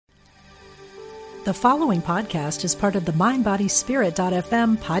The following podcast is part of the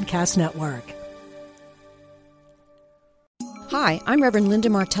MindBodySpirit.fm podcast network. Hi, I'm Reverend Linda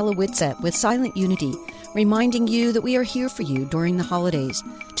Martella Whitsett with Silent Unity, reminding you that we are here for you during the holidays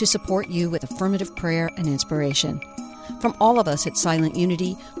to support you with affirmative prayer and inspiration. From all of us at Silent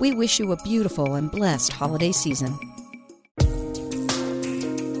Unity, we wish you a beautiful and blessed holiday season.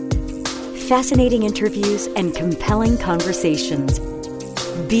 Fascinating interviews and compelling conversations.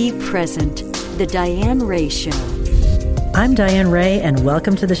 Be present. The Diane Ray Show. I'm Diane Ray, and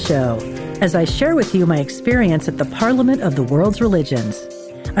welcome to the show, as I share with you my experience at the Parliament of the World's Religions.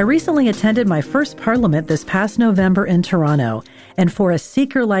 I recently attended my first Parliament this past November in Toronto, and for a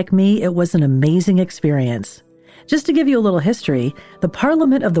seeker like me, it was an amazing experience. Just to give you a little history, the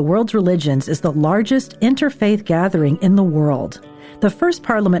Parliament of the World's Religions is the largest interfaith gathering in the world. The first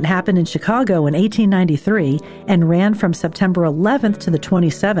Parliament happened in Chicago in 1893 and ran from September 11th to the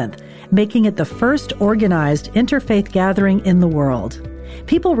 27th, making it the first organized interfaith gathering in the world.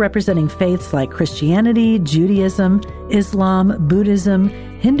 People representing faiths like Christianity, Judaism, Islam, Buddhism,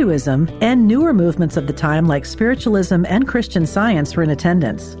 Hinduism, and newer movements of the time like spiritualism and Christian Science were in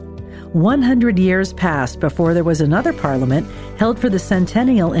attendance. 100 years passed before there was another Parliament held for the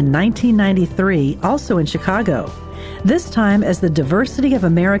centennial in 1993, also in Chicago. This time, as the diversity of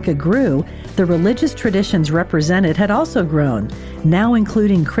America grew, the religious traditions represented had also grown, now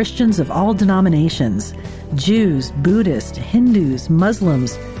including Christians of all denominations, Jews, Buddhists, Hindus,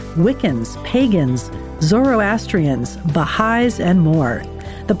 Muslims, Wiccans, pagans, Zoroastrians, Baha'is, and more.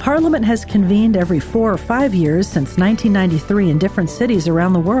 The Parliament has convened every 4 or 5 years since 1993 in different cities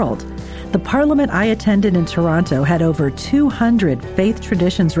around the world. The Parliament I attended in Toronto had over 200 faith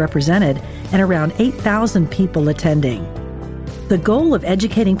traditions represented and around 8,000 people attending. The goal of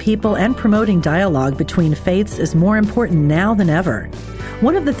educating people and promoting dialogue between faiths is more important now than ever.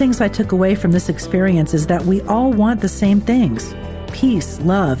 One of the things I took away from this experience is that we all want the same things: peace,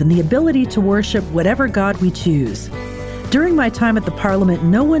 love, and the ability to worship whatever God we choose. During my time at the Parliament,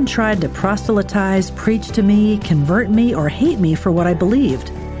 no one tried to proselytize, preach to me, convert me, or hate me for what I believed.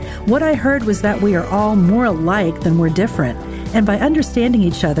 What I heard was that we are all more alike than we're different, and by understanding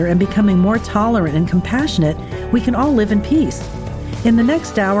each other and becoming more tolerant and compassionate, we can all live in peace. In the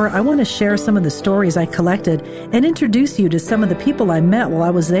next hour, I want to share some of the stories I collected and introduce you to some of the people I met while I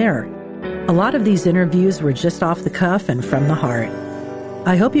was there. A lot of these interviews were just off the cuff and from the heart.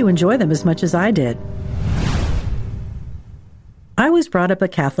 I hope you enjoy them as much as I did. I was brought up a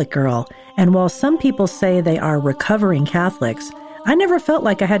Catholic girl, and while some people say they are recovering Catholics, I never felt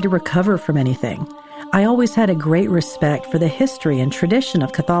like I had to recover from anything. I always had a great respect for the history and tradition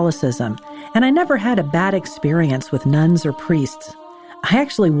of Catholicism, and I never had a bad experience with nuns or priests. I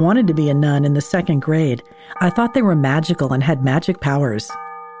actually wanted to be a nun in the 2nd grade. I thought they were magical and had magic powers.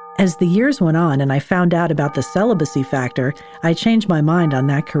 As the years went on and I found out about the celibacy factor, I changed my mind on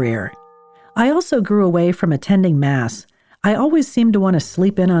that career. I also grew away from attending Mass. I always seemed to want to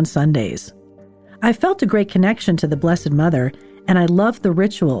sleep in on Sundays. I felt a great connection to the Blessed Mother, and I loved the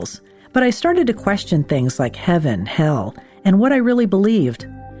rituals, but I started to question things like heaven, hell, and what I really believed.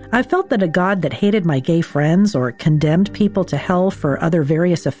 I felt that a God that hated my gay friends or condemned people to hell for other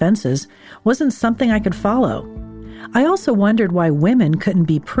various offenses wasn't something I could follow. I also wondered why women couldn't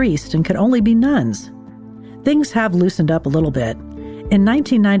be priests and could only be nuns. Things have loosened up a little bit. In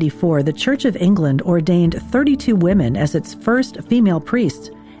 1994, the Church of England ordained 32 women as its first female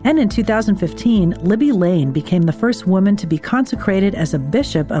priests, and in 2015, Libby Lane became the first woman to be consecrated as a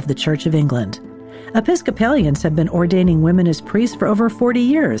bishop of the Church of England. Episcopalians have been ordaining women as priests for over 40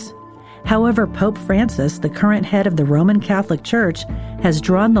 years. However, Pope Francis, the current head of the Roman Catholic Church, has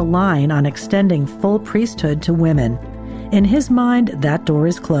drawn the line on extending full priesthood to women. In his mind, that door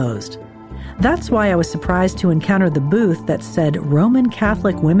is closed. That's why I was surprised to encounter the booth that said Roman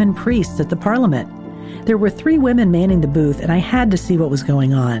Catholic women priests at the Parliament. There were 3 women manning the booth, and I had to see what was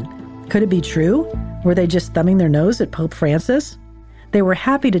going on. Could it be true? Were they just thumbing their nose at Pope Francis? They were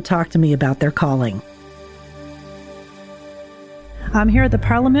happy to talk to me about their calling. I'm here at the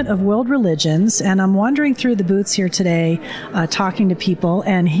Parliament of World Religions, and I'm wandering through the booths here today, talking to people,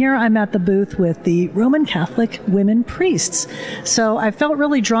 and here I'm at the booth with the Roman Catholic women priests. So I felt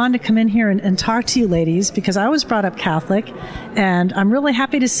really drawn to come in here and talk to you ladies, because I was brought up Catholic, and I'm really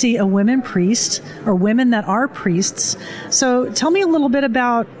happy to see a women priest, or women that are priests. So tell me a little bit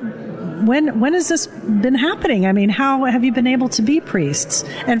about when has this been happening? I mean, how have you been able to be priests?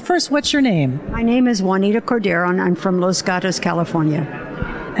 And first, what's your name? My name is Juanita Cordero, and I'm from Los Gatos, California.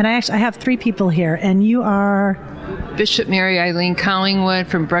 And I have 3 people here, and you are? Bishop Mary Eileen Collingwood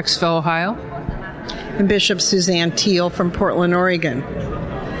from Brecksville, Ohio. And Bishop Suzanne Teal from Portland, Oregon.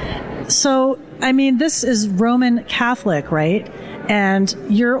 So, I mean, this is Roman Catholic, right? And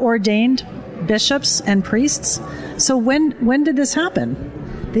you're ordained bishops and priests. So when did this happen?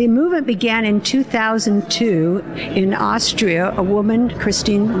 The movement began in 2002 in Austria. A woman,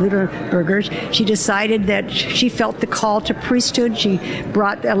 Christine Lutherberger, she decided that she felt the call to priesthood. She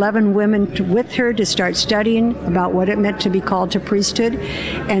brought 11 women with her to start studying about what it meant to be called to priesthood.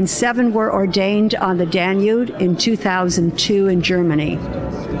 And 7 were ordained on the Danube in 2002 in Germany.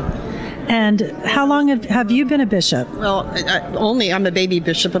 And how long have you been a bishop? Well, I'm a baby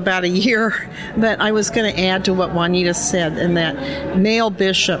bishop, about a year. But I was going to add to what Juanita said, in that male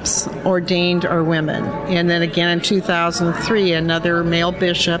bishops ordained are women. And then again in 2003, another male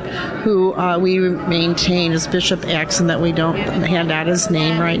bishop who we maintain as Bishop X, and that we don't hand out his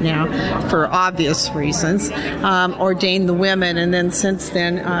name right now for obvious reasons, ordained the women. And then since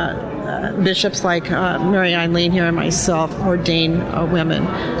then, bishops like Mary Eileen here and myself ordain women,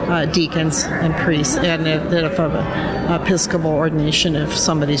 deacons and priests, and of Episcopal ordination if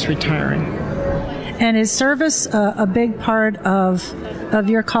somebody's retiring. And is service a big part of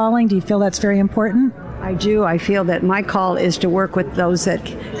your calling? Do you feel that's very important? I do. I feel that my call is to work with those that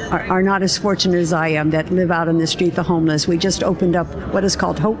are not as fortunate as I am, that live out on the street, the homeless. We just opened up what is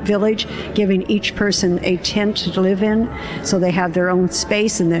called Hope Village, giving each person a tent to live in so they have their own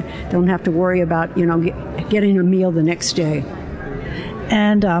space and they don't have to worry about, getting a meal the next day.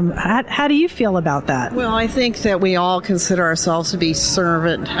 And how do you feel about that? Well, I think that we all consider ourselves to be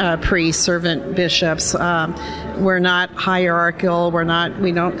servant priests, servant bishops. We're not hierarchical.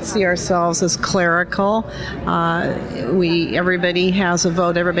 We don't see ourselves as clerical. Everybody has a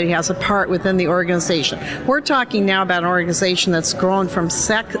vote. Everybody has a part within the organization. We're talking now about an organization that's grown from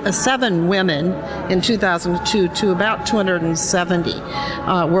 7 women in 2002 to about 270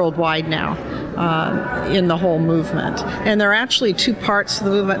 worldwide now. In the whole movement. And there are actually 2 parts to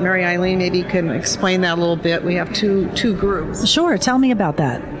the movement. Mary Eileen, maybe you can explain that a little bit. We have two groups. Sure. Tell me about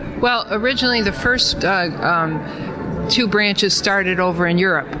that. Well, originally the first 2 branches started over in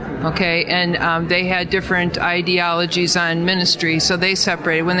Europe, okay, and they had different ideologies on ministry, so they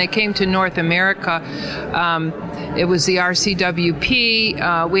separated. When they came to North America, it was the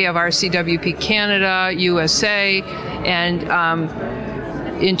RCWP. We have RCWP Canada, USA, and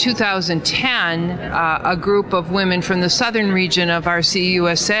in 2010, a group of women from the southern region of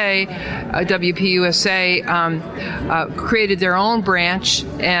RCUSA, WPUSA, created their own branch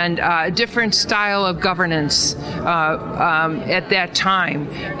and a different style of governance at that time.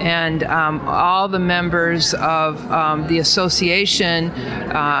 And all the members of the association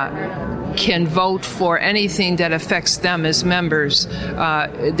can vote for anything that affects them as members.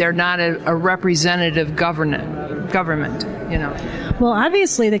 They're not a representative government, Well,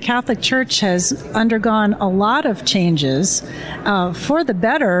 obviously, the Catholic Church has undergone a lot of changes for the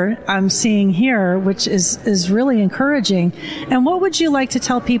better, I'm seeing here, which is really encouraging. And what would you like to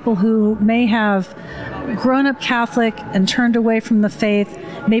tell people who may have grown up Catholic and turned away from the faith?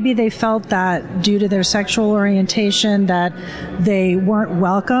 Maybe they felt that due to their sexual orientation that they weren't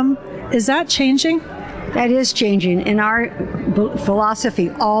welcome. Is that changing? That is changing. In our philosophy,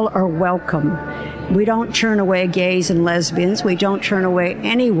 all are welcome. We don't turn away gays and lesbians. We don't turn away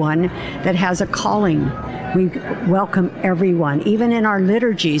anyone that has a calling. We welcome everyone. Even in our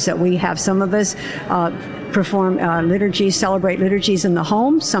liturgies that we have, some of us perform liturgies, celebrate liturgies in the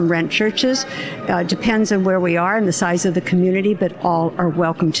home. Some rent churches. Depends on where we are and the size of the community, but all are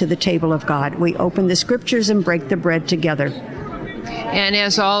welcome to the table of God. We open the scriptures and break the bread together. And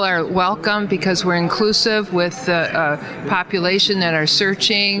as all are welcome, because we're inclusive with the population that are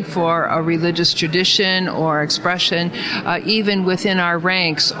searching for a religious tradition or expression, even within our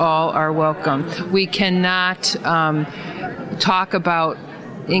ranks, all are welcome. We cannot talk about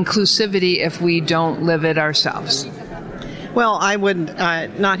inclusivity if we don't live it ourselves. Well, I would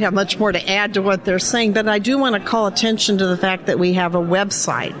not have much more to add to what they're saying, but I do want to call attention to the fact that we have a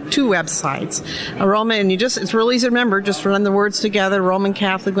website, 2 websites. And it's really easy to remember, just run the words together,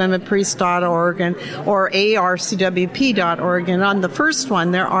 RomanCatholicWomenPriests.org or arcwp.org. And on the first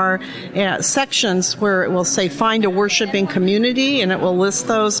one, there are sections where it will say find a worshiping community, and it will list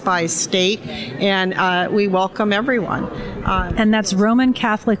those by state, and we welcome everyone. And that's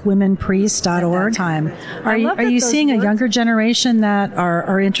RomanCatholicWomenPriests.org. Are you seeing a younger generation that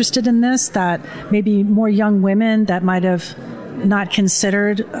are interested in this, that maybe more young women that might have not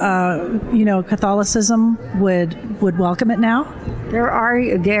considered, Catholicism would welcome it now?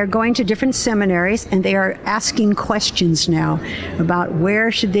 They're going to different seminaries, and they are asking questions now about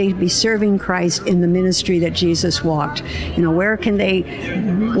where should they be serving Christ in the ministry that Jesus walked. Where can they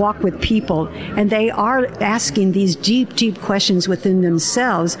walk with people? And they are asking these deep, deep questions within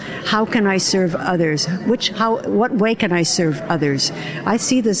themselves. How can I serve others? What way can I serve others? I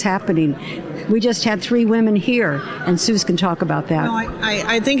see this happening. We just had 3 women here, and Suze can talk about that. Well,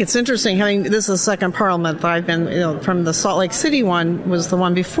 I think it's interesting having this is the second parliament that I've been, from the Salt Lake City one was the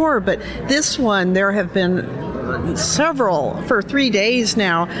one before, but this one there have been several, for 3 days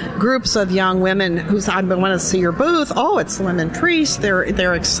now, groups of young women who I want to see your booth. Oh, it's women priests.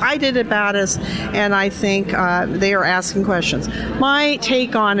 They're excited about us, and I think they are asking questions. My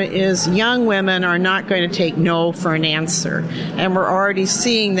take on it is young women are not going to take no for an answer, and we're already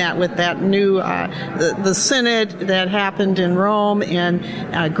seeing that with that new the synod that happened in Rome, and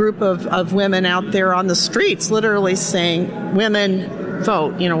a group of women out there on the streets literally saying women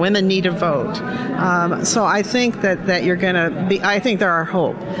vote, women need a vote. So I think that you're going to be, I think there are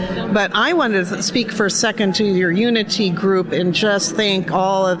hope. But I wanted to speak for a second to your Unity group and just thank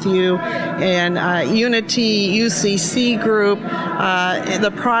all of you and Unity UCC group.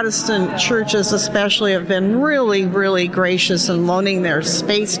 The Protestant churches especially have been really, really gracious in loaning their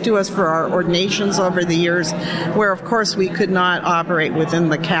space to us for our ordinations over the years, where of course we could not operate within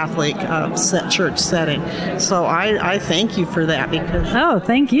the Catholic church setting. So I thank you for that, because oh,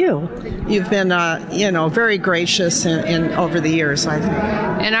 thank you. You've been, very gracious in over the years, I think.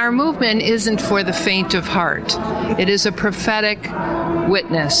 And our movement isn't for the faint of heart. It is a prophetic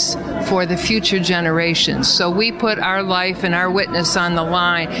witness for the future generations. So we put our life and our witness on the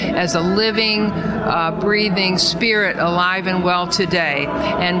line as a living, breathing spirit, alive and well today.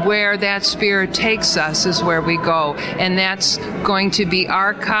 And where that spirit takes us is where we go. And that's going to be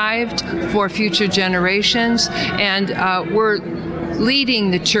archived for future generations. And we're leading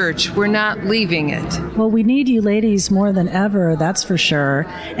the church. We're not leaving it. Well, we need you ladies more than ever, that's for sure.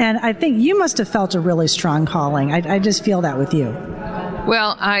 And I think you must have felt a really strong calling. I just feel that with you.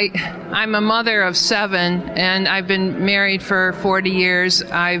 Well, I'm a mother of 7, and I've been married for 40 years.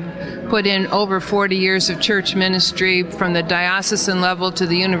 I've put in over 40 years of church ministry from the diocesan level to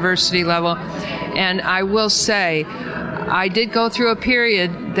the university level. And I will say, I did go through a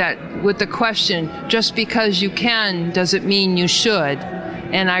period that with the question, just because you can, does it mean you should?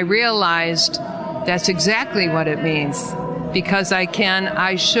 And I realized that's exactly what it means. Because I can,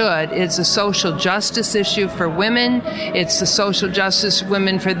 I should. It's a social justice issue for women. It's a social justice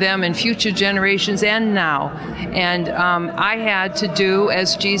women for them in future generations and now. And I had to do,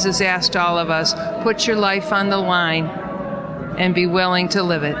 as Jesus asked all of us, put your life on the line and be willing to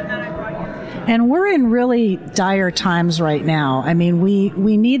live it. And we're in really dire times right now. I mean,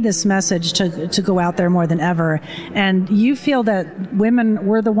 we need this message to go out there more than ever. And you feel that women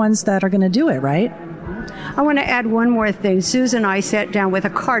were the ones that are going to do it, right? I want to add one more thing. Susan and I sat down with a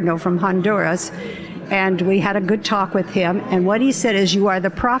cardinal from Honduras, and we had a good talk with him. And what he said is, you are the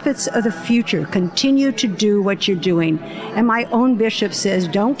prophets of the future. Continue to do what you're doing. And my own bishop says,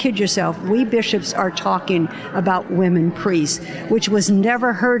 don't kid yourself. We bishops are talking about women priests, which was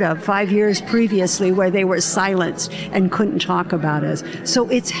never heard of 5 years previously, where they were silenced and couldn't talk about us. So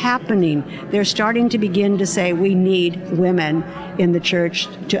it's happening. They're starting to begin to say we need women in the church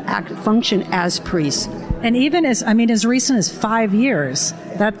to function as priests. And even as recent as 5 years,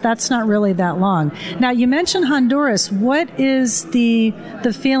 that's not really that long. Now, you mentioned Honduras. What is the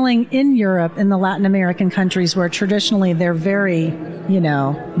feeling in Europe, in the Latin American countries where traditionally they're very,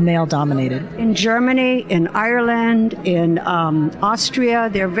 male dominated? In Germany, in Ireland, in Austria,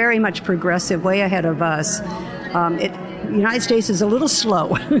 they're very much progressive, way ahead of us. The United States is a little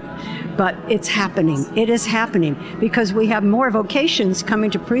slow. But it's happening. It is happening because we have more vocations coming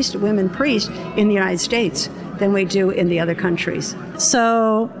to women priests in the United States than we do in the other countries.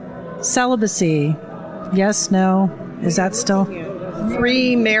 So, celibacy, yes, no, is that still?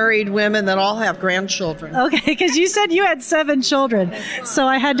 3 married women that all have grandchildren. Okay, because you said you had 7 children. So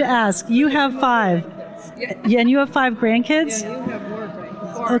I had to ask, you have 5. Yeah, and you have 5 grandkids? Yeah, you have more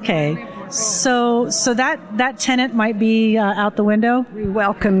grandkids. Okay. So that tenet might be out the window? We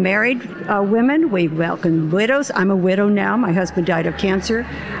welcome married women. We welcome widows. I'm a widow now. My husband died of cancer.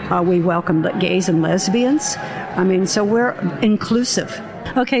 We welcome gays and lesbians. So we're inclusive.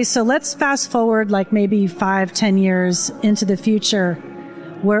 Okay, so let's fast forward like maybe 5-10 years into the future.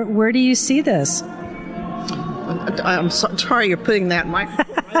 Where do you see this? I'm sorry you're putting that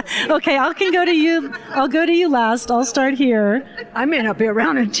microphone. Okay, I can go to you. I'll go to you last. I'll start here. I may not be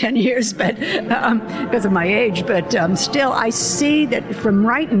around in 10 years, but because of my age, but still, I see that from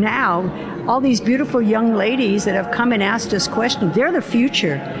right now, all these beautiful young ladies that have come and asked us questions, they're the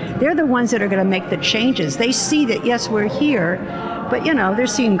future. They're the ones that are going to make the changes. They see that, yes, we're here, but, they're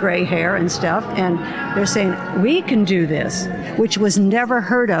seeing gray hair and stuff, and they're saying, we can do this, which was never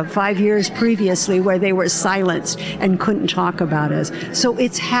heard of 5 years previously, where they were silenced and couldn't talk about us. So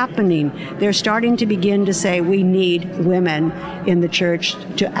it's happening. They're starting to begin to say, we need women in the church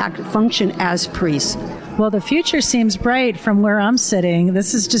to function as priests. Well, the future seems bright from where I'm sitting.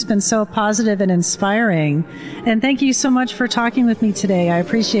 This has just been so positive and inspiring. And thank you so much for talking with me today. I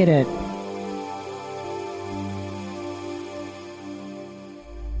appreciate it.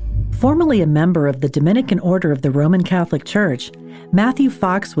 Formerly a member of the Dominican Order of the Roman Catholic Church, Matthew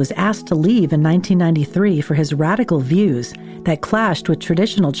Fox was asked to leave in 1993 for his radical views that clashed with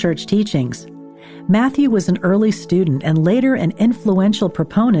traditional church teachings. Matthew was an early student and later an influential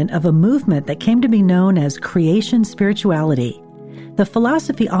proponent of a movement that came to be known as creation spirituality. The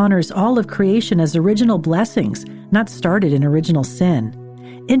philosophy honors all of creation as original blessings, not started in original sin.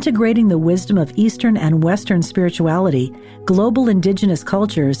 Integrating the wisdom of Eastern and Western spirituality, global indigenous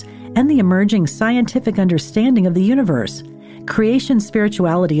cultures, and the emerging scientific understanding of the universe. Creation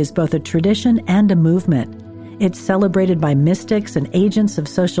spirituality is both a tradition and a movement. It's celebrated by mystics and agents of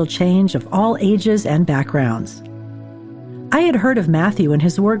social change of all ages and backgrounds. I had heard of Matthew and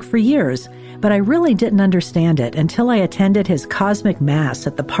his work for years, but I really didn't understand it until I attended his Cosmic Mass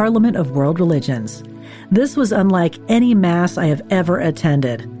at the Parliament of World Religions. This was unlike any Mass I have ever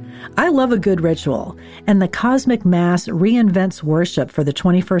attended. I love a good ritual, and the Cosmic Mass reinvents worship for the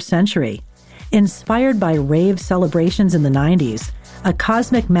 21st century. Inspired by rave celebrations in the 90s, a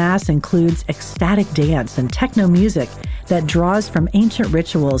Cosmic Mass includes ecstatic dance and techno music that draws from ancient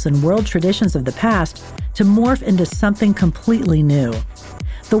rituals and world traditions of the past to morph into something completely new.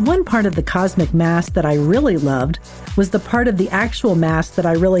 The one part of the Cosmic Mass that I really loved was the part of the actual Mass that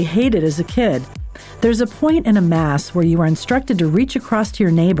I really hated as a kid. There's a point in a Mass where you are instructed to reach across to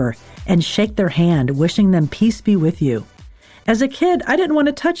your neighbor and shake their hand, wishing them peace be with you. As a kid, I didn't want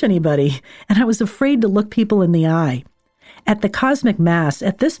to touch anybody, and I was afraid to look people in the eye. At the Cosmic Mass,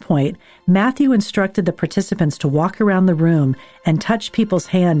 at this point, Matthew instructed the participants to walk around the room and touch people's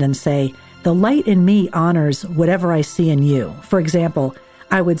hand and say, "The light in me honors whatever I see in you." For example,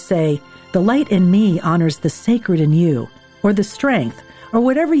 I would say, "The light in me honors the sacred in you," or the strength, or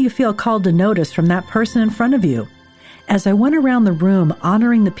whatever you feel called to notice from that person in front of you. As I went around the room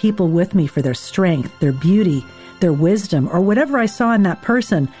honoring the people with me for their strength, their beauty, their wisdom, or whatever I saw in that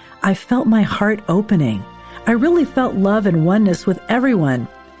person, I felt my heart opening. I really felt love and oneness with everyone,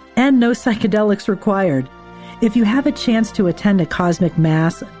 and no psychedelics required. If you have a chance to attend a Cosmic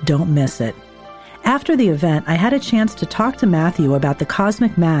Mass, don't miss it. After the event, I had a chance to talk to Matthew about the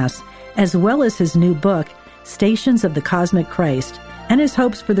Cosmic Mass, as well as his new book, Stations of the Cosmic Christ, and his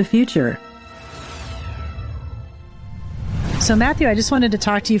hopes for the future. So Matthew, I just wanted to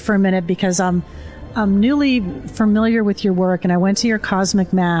talk to you for a minute because I'm newly familiar with your work, and I went to your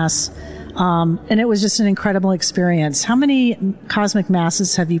Cosmic Mass, and it was just an incredible experience. How many Cosmic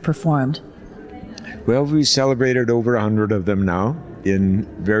Masses have you performed? Well, we celebrated over 100 of them now in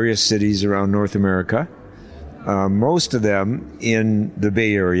various cities around North America, most of them in the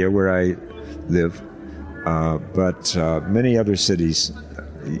Bay Area where I live, but many other cities.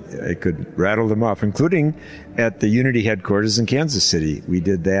 I could rattle them off, including at the Unity headquarters in Kansas City. We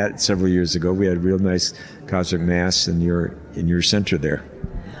did that several years ago. We had a real nice Cosmic Mass in your center there.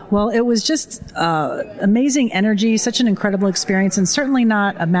 Well, it was just amazing energy, such an incredible experience, and certainly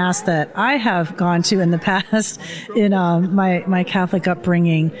not a Mass that I have gone to in the past in my Catholic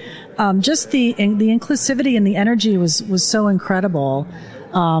upbringing. Just the inclusivity and the energy was so incredible.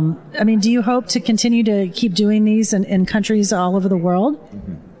 I mean, do you hope to continue to keep doing these in countries all over the world?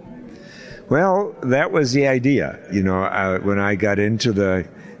 Well, that was the idea. When I got into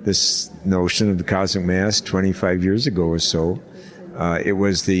this notion of the Cosmic Mass 25 years ago or so, it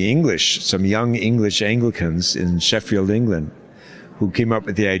was some young English Anglicans in Sheffield, England, who came up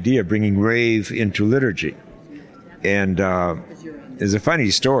with the idea of bringing rave into liturgy. And there's a funny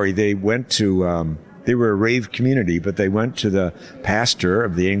story. They went to... They were a rave community, but they went to the pastor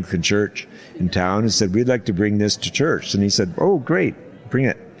of the Anglican church in town and said, "We'd like to bring this to church." And he said, "Oh, great, bring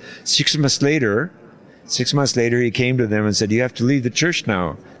it." 6 months later, he came to them and said, "You have to leave the church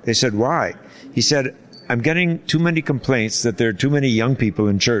now." They said, "Why?" He said, "I'm getting too many complaints that there are too many young people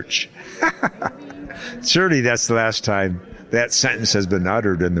in church." Surely that's the last time that sentence has been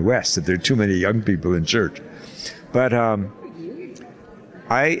uttered in the West, that there are too many young people in church. But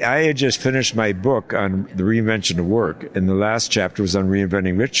I had just finished my book on the reinvention of work, and the last chapter was on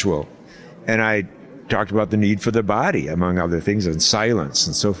reinventing ritual. And I talked about the need for the body, among other things, and silence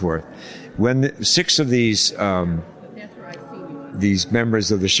and so forth. When 6 of these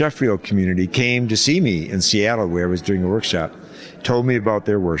members of the Sheffield community came to see me in Seattle, where I was doing a workshop, told me about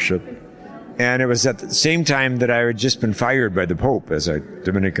their worship. And it was at the same time that I had just been fired by the Pope as a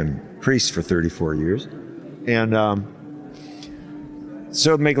Dominican priest for 34 years. And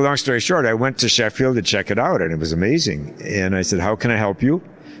so to make a long story short, I went to Sheffield to check it out, and it was amazing. And I said, how can I help you?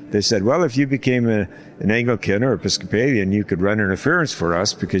 They said, well, if you became an Anglican or Episcopalian, you could run interference for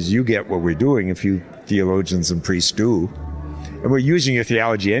us because you get what we're doing if you theologians and priests do. And we're using your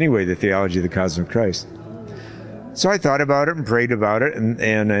theology anyway, the theology of the cosmic Christ. So I thought about it and prayed about it,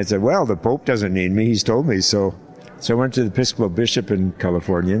 and I said, well, the Pope doesn't need me. He's told me so. So I went to the Episcopal bishop in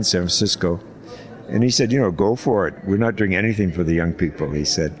California, in San Francisco, and he said, go for it. We're not doing anything for the young people, he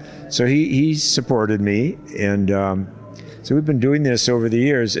said. So he supported me, and so we've been doing this over the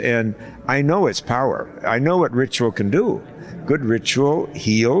years, and I know its power. I know what ritual can do. Good ritual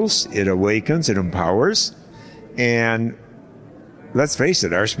heals, it awakens, it empowers, and let's face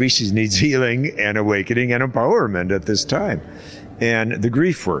it, our species needs healing and awakening and empowerment at this time. And the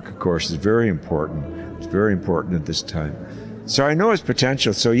grief work, of course, is very important. It's very important at this time. So I know its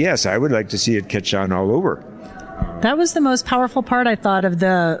potential. So yes, I would like to see it catch on all over. That was the most powerful part, I thought, of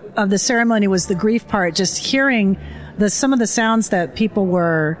the ceremony, was the grief part. Just hearing some of the sounds that people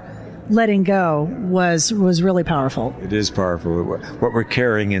were letting go was really powerful. It is powerful, what we're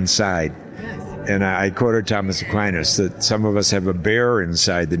carrying inside. And I quoted Thomas Aquinas that some of us have a bear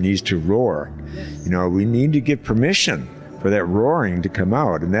inside that needs to roar. We need to give permission for that roaring to come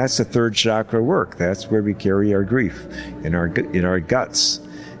out. And that's the third chakra work. That's where we carry our grief in our guts.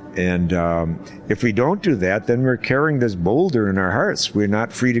 And if we don't do that, then we're carrying this boulder in our hearts. We're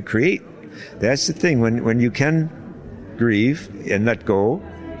not free to create. That's the thing. When you can grieve and let go,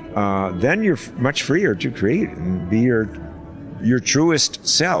 then you're much freer to create and be your truest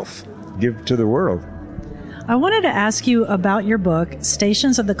self. Give to the world. I wanted to ask you about your book,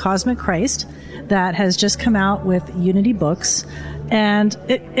 Stations of the Cosmic Christ, that has just come out with Unity Books. And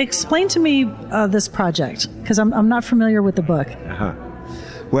explain to me this project, because I'm not familiar with the book.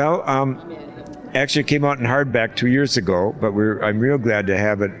 Well, actually it came out in hardback 2 years ago, but I'm real glad to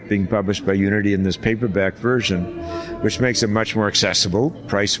have it being published by Unity in this paperback version, which makes it much more accessible,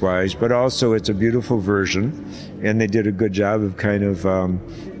 price-wise, but also it's a beautiful version, and they did a good job of kind of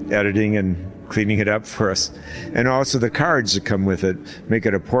editing and cleaning it up for us. And also the cards that come with it make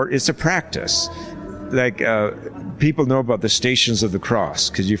it it's a practice. Like people know about the Stations of the Cross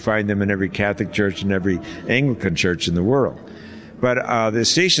because you find them in every Catholic church and every Anglican church in the world. But the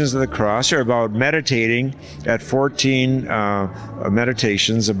Stations of the Cross are about meditating at 14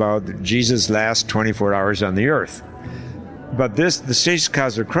 meditations about Jesus' last 24 hours on the earth. But the Stations of the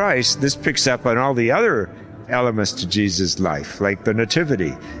Cosmic Christ, this picks up on all the other elements to Jesus' life, like the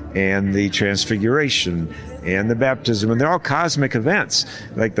Nativity and the Transfiguration and the baptism. And they're all cosmic events.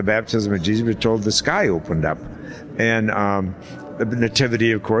 Like the baptism of Jesus, we're told the sky opened up. And the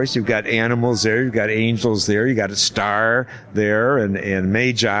Nativity, of course, you've got animals there, you've got angels there, you've got a star there, and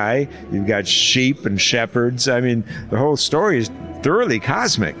magi, you've got sheep and shepherds. I mean, the whole story is thoroughly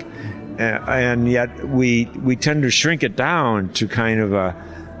cosmic. And yet we tend to shrink it down to kind of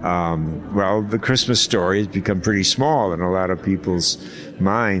the Christmas story has become pretty small in a lot of people's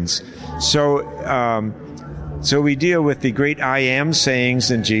minds. So we deal with the great I am sayings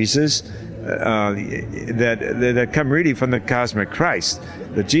in Jesus that come really from the cosmic Christ.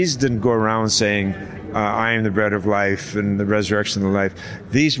 That Jesus didn't go around saying, I am the bread of life and the resurrection of life.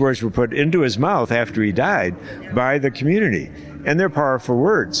 These words were put into his mouth after he died by the community. And they're powerful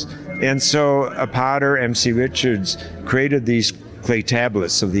words. And so a potter, M.C. Richards, created these clay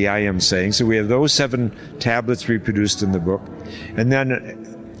tablets of the I am saying. So we have those 7 tablets reproduced in the book. And then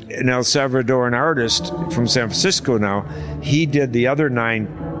an El Salvadoran artist from San Francisco now, he did the other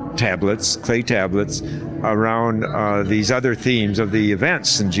 9 tablets, clay tablets, around these other themes of the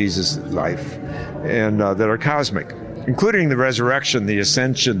events in Jesus' life and that are cosmic, including the resurrection, the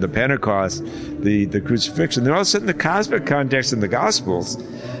ascension, the Pentecost, the crucifixion. They're all set in the cosmic context in the Gospels,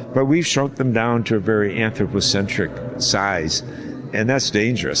 but we've shrunk them down to a very anthropocentric size. And that's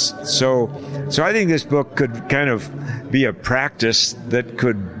dangerous. So I think this book could kind of be a practice that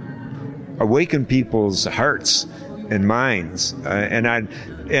could awaken people's hearts and minds. And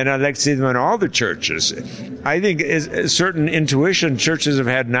I'd like to see them in all the churches. I think a certain intuition churches have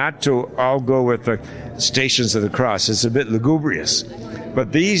had not to all go with the Stations of the Cross. It's a bit lugubrious.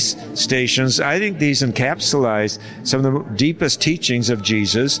 But these stations, I think these encapsulate some of the deepest teachings of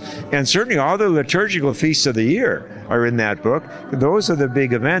Jesus, and certainly all the liturgical feasts of the year are in that book. Those are the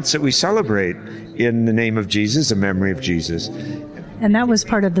big events that we celebrate in the name of Jesus, in memory of Jesus. And that was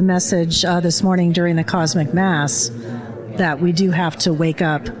part of the message this morning during the Cosmic Mass, that we do have to wake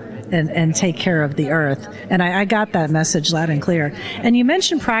up and take care of the earth. And I got that message loud and clear. And you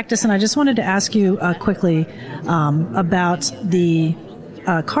mentioned practice, and I just wanted to ask you quickly about the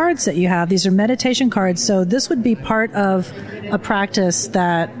cards that you have. These are meditation cards, so this would be part of a practice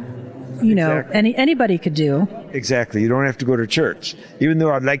that, you know, Exactly. anybody could do. Exactly. You don't have to go to church. Even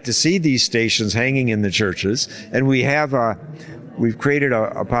though I'd like to see these stations hanging in the churches, and we've created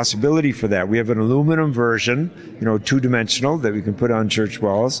a possibility for that. We have an aluminum version, you know, two-dimensional, that we can put on church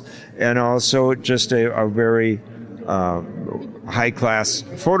walls, and also just a very high-class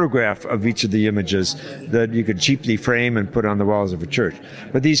photograph of each of the images that you could cheaply frame and put on the walls of a church.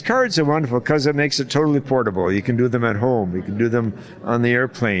 But these cards are wonderful because it makes it totally portable. You can do them at home. You can do them on the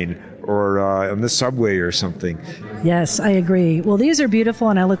airplane or on the subway or something. Yes, I agree. Well, these are beautiful,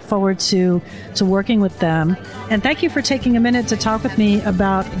 and I look forward to working with them. And thank you for taking a minute to talk with me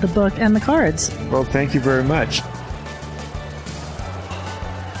about the book and the cards. Well, thank you very much.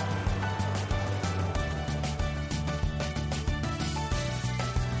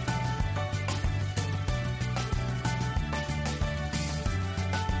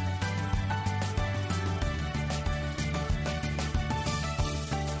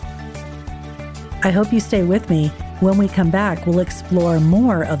 I hope you stay with me. When we come back, we'll explore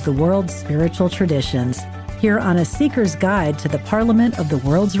more of the world's spiritual traditions here on A Seeker's Guide to the Parliament of the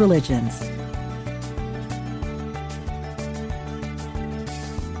World's Religions.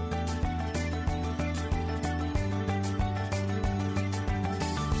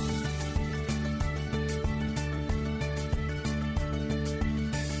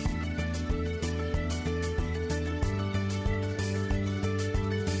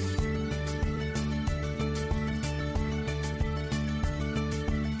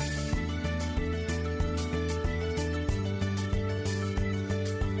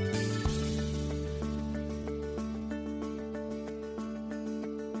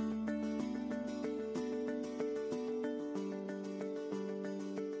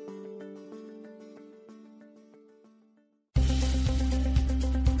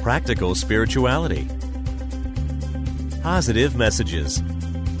 Practical spirituality. Positive messages.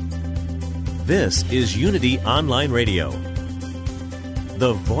 This is Unity Online Radio,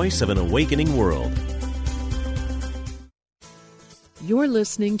 the voice of an awakening world. You're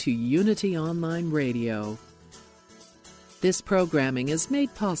listening to Unity Online Radio. This programming is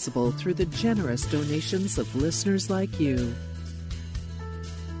made possible through the generous donations of listeners like you.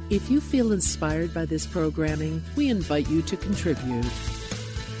 If you feel inspired by this programming, we invite you to contribute.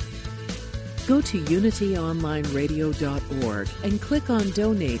 Go to unityonlineradio.org and click on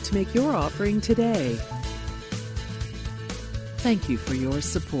Donate to make your offering today. Thank you for your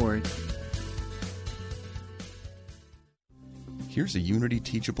support. Here's a Unity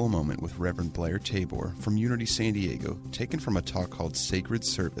teachable moment with Reverend Blair Tabor from Unity San Diego, taken from a talk called Sacred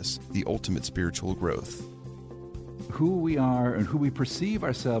Service, the Ultimate Spiritual Growth. Who we are and who we perceive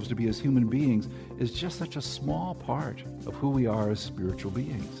ourselves to be as human beings is just such a small part of who we are as spiritual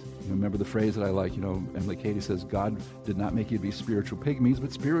beings. You remember the phrase that I like, Emily Cady says, God did not make you to be spiritual pygmies,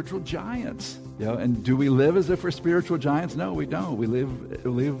 but spiritual giants. And do we live as if we're spiritual giants? No, we don't. We live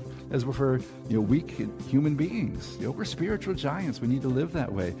as if we're weak human beings. We're spiritual giants. We need to live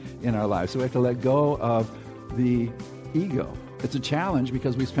that way in our lives. So we have to let go of the ego. It's a challenge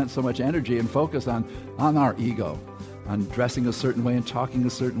because we spent so much energy and focus on our ego, on dressing a certain way and talking a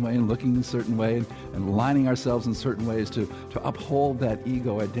certain way and looking a certain way and lining ourselves in certain ways to uphold that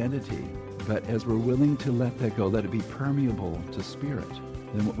ego identity. But as we're willing to let that go, let it be permeable to spirit,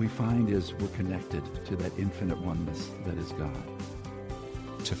 then what we find is we're connected to that infinite oneness that is God.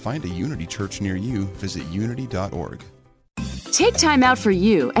 To find a Unity church near you, visit unity.org. Take time out for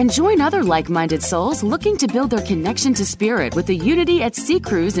you and join other like-minded souls looking to build their connection to spirit with the Unity at Sea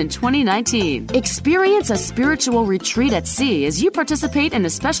Cruise in 2019. Experience a spiritual retreat at sea as you participate in a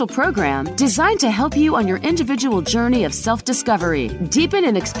special program designed to help you on your individual journey of self-discovery. Deepen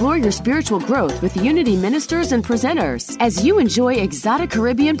and explore your spiritual growth with Unity ministers and presenters as you enjoy exotic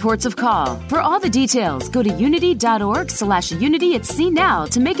Caribbean ports of call. For all the details, go to unity.org/Unity at Sea now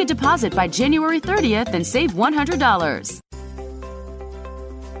to make a deposit by January 30th and save $100.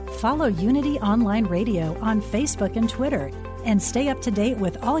 Follow Unity Online Radio on Facebook and Twitter and stay up to date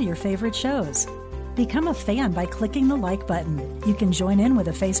with all your favorite shows. Become a fan by clicking the like button. You can join in with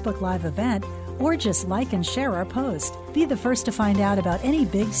a Facebook Live event Or just like and share our post. Be the first to find out about any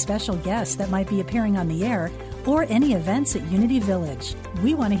big special guests that might be appearing on the air or any events at Unity Village.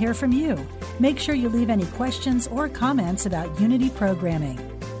 We want to hear from you. Make sure you leave any questions or comments about Unity programming.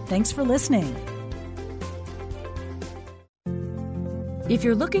 Thanks for listening. If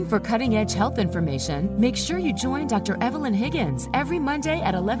you're looking for cutting-edge health information, make sure you join Dr. Evelyn Higgins every Monday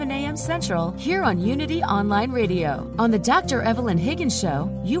at 11 a.m. Central here on Unity Online Radio. On the Dr. Evelyn Higgins Show,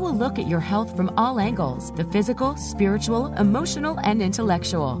 you will look at your health from all angles, the physical, spiritual, emotional, and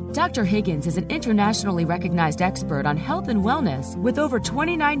intellectual. Dr. Higgins is an internationally recognized expert on health and wellness with over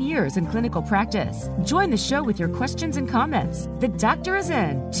 29 years in clinical practice. Join the show with your questions and comments. The doctor is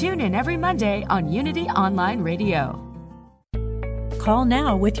in. Tune in every Monday on Unity Online Radio. Call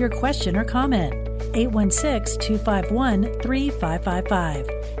now with your question or comment.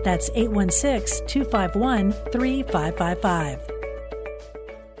 816-251-3555. That's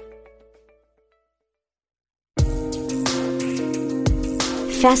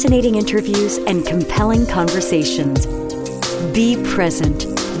 816-251-3555. Fascinating interviews and compelling conversations. Be Present,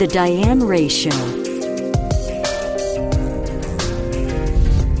 The Diane Ray Show.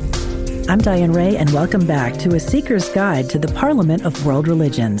 I'm Diane Ray, and welcome back to A Seeker's Guide to the Parliament of World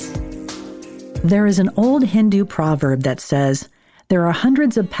Religions. There is an old Hindu proverb that says, "There are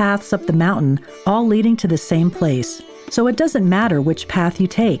hundreds of paths up the mountain, all leading to the same place, so it doesn't matter which path you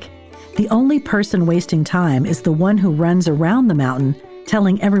take. The only person wasting time is the one who runs around the mountain,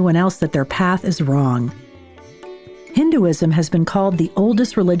 telling everyone else that their path is wrong." Hinduism has been called the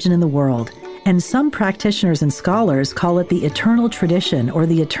oldest religion in the world, and some practitioners and scholars call it the eternal tradition or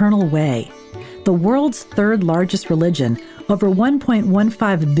the eternal way. The world's third largest religion, over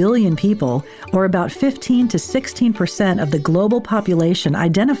 1.15 billion people, or about 15 to 16% of the global population,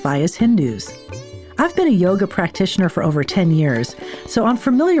 identify as Hindus. I've been a yoga practitioner for over 10 years, so I'm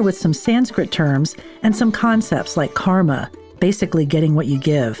familiar with some Sanskrit terms and some concepts like karma, basically getting what you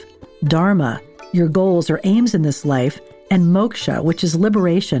give, dharma, your goals or aims in this life, and moksha, which is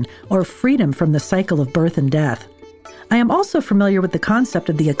liberation or freedom from the cycle of birth and death. I am also familiar with the concept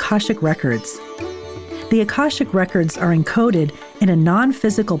of the Akashic Records. The Akashic Records are encoded in a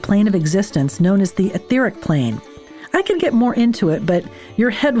non-physical plane of existence known as the etheric plane. I could get more into it, but your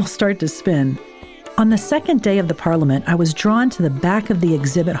head will start to spin. On the second day of the Parliament, I was drawn to the back of the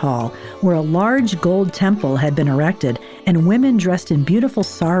exhibit hall, where a large gold temple had been erected and women dressed in beautiful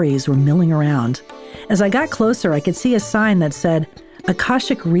saris were milling around. As I got closer, I could see a sign that said,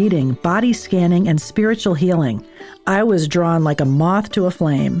 "Akashic Reading, Body Scanning, and Spiritual Healing." I was drawn like a moth to a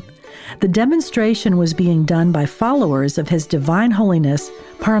flame. The demonstration was being done by followers of His Divine Holiness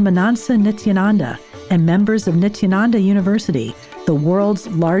Paramahansa Nityananda and members of Nityananda University, the world's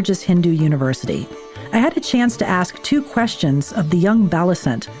largest Hindu university. I had a chance to ask 2 questions of the young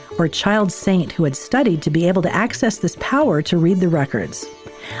Balasant, or child saint who had studied to be able to access this power to read the records.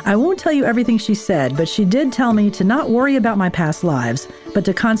 I won't tell you everything she said, but she did tell me to not worry about my past lives, but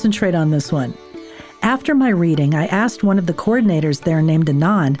to concentrate on this one. After my reading, I asked one of the coordinators there named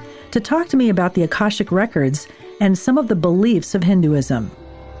Anand to talk to me about the Akashic Records and some of the beliefs of Hinduism.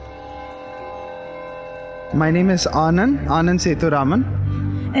 My name is Anand Sethuraman.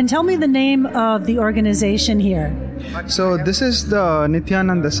 And tell me the name of the organization here. So this is the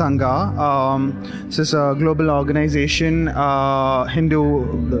Nityananda Sangha. This is a global organization.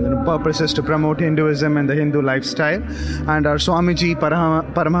 The purpose is to promote Hinduism and the Hindu lifestyle. And our Swamiji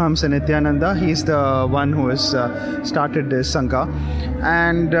Paramahamsa Nityananda, he's the one who has started this Sangha.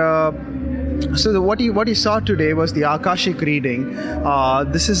 And so what you saw today was the Akashic reading.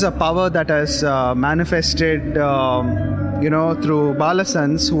 This is a power that has manifested through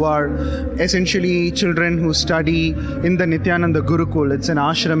Balasants, who are essentially children who study in the Nityananda Gurukul. It's an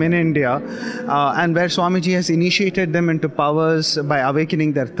ashram in India, and where Swamiji has initiated them into powers by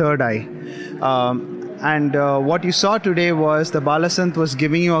awakening their third eye. And what you saw today was the Balasant was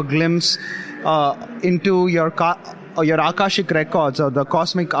giving you a glimpse into your Akashic records, or the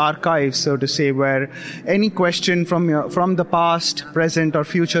cosmic archives, so to say, where any question from the past, present, or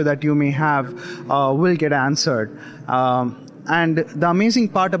future that you may have will get answered. And the amazing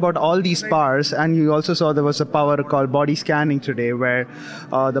part about all these powers, and you also saw there was a power called body scanning today, where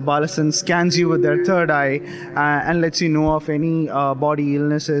the Balasant scans you with their third eye and lets you know of any body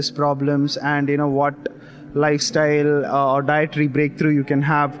illnesses, problems, and what lifestyle or dietary breakthrough you can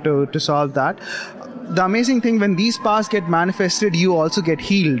have to solve that. The amazing thing, when these powers get manifested, you also get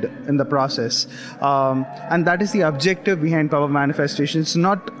healed in the process. And that is the objective behind power manifestation. It's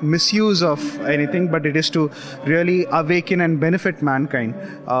not misuse of anything, but it is to really awaken and benefit mankind,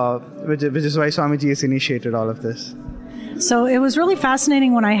 which is why Swamiji has initiated all of this. So it was really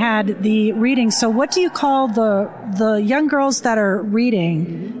fascinating when I had the reading. So what do you call the young girls that are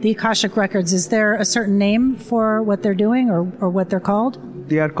reading the Akashic Records? Is there a certain name for what they're doing or what they're called?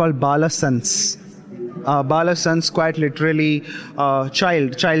 They are called Bala Sants. Bala Sants, quite literally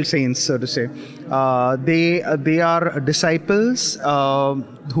child saints, so to say. They are disciples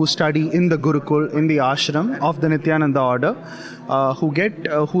who study in the Gurukul, in the ashram of the Nityananda order,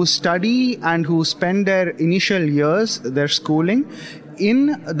 who study and who spend their initial years, their schooling,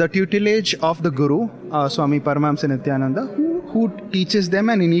 in the tutelage of the Guru, Swami Paramahamsa Nityananda, who teaches them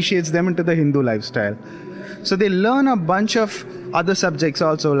and initiates them into the Hindu lifestyle. So they learn a bunch of other subjects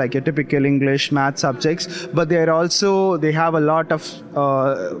also, like your typical English, math subjects, but they have a lot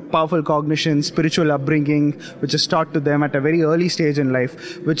of powerful cognition, spiritual upbringing, which is taught to them at a very early stage in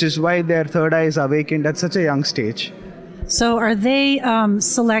life, which is why their third eye is awakened at such a young stage. So are they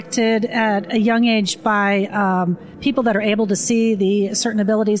selected at a young age by people that are able to see the certain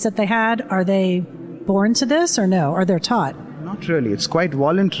abilities that they had? Are they born to this or no? Or they're taught? Not really. It's quite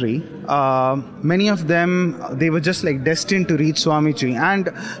voluntary. Many of them, they were just like destined to reach Swamiji. And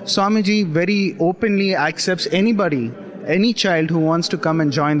Swamiji very openly accepts anybody, any child who wants to come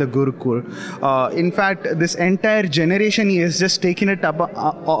and join the Gurukul. In fact, this entire generation, he has just taken it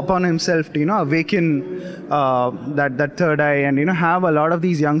upon himself to, awaken that third eye and, have a lot of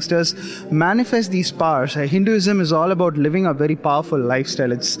these youngsters manifest these powers. Hinduism is all about living a very powerful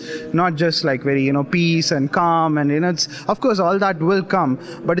lifestyle. It's not just like very, peace and calm and, it's, of course, all that will come,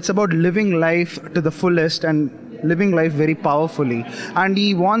 but it's about living life to the fullest and living life very powerfully. And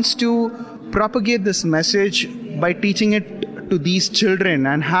he wants to propagate this message by teaching it to these children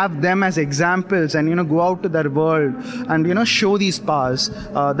and have them as examples and go out to their world and show these powers.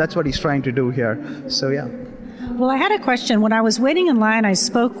 That's what he's trying to do here. So yeah. Well, I had a question. When I was waiting in line, I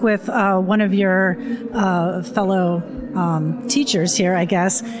spoke with one of your fellow teachers here, I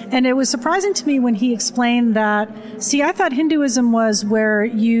guess, and it was surprising to me when he explained that, I thought Hinduism was where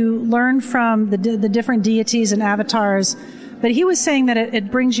you learn from the different deities and avatars, but he was saying that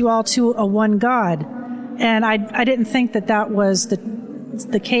it brings you all to a one God. And I didn't think that was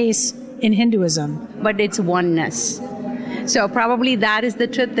the case in Hinduism. But it's oneness. So probably that is the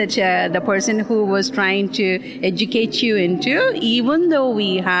truth that the person who was trying to educate you into, even though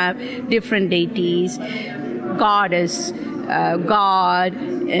we have different deities, goddess, God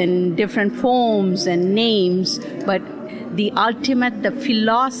in different forms and names, but the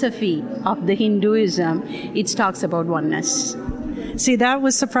philosophy of the Hinduism, it talks about oneness. See, that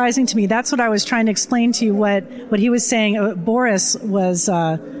was surprising to me. That's what I was trying to explain to you, what he was saying. Boris was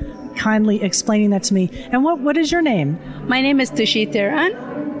kindly explaining that to me. And what is your name? My name is Tushi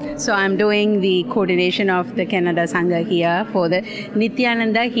Theran. So I'm doing the coordination of the Canada Sangha here for the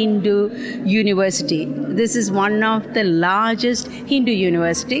Nityananda Hindu University. This is one of the largest Hindu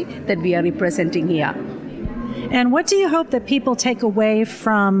university that we are representing here. And what do you hope that people take away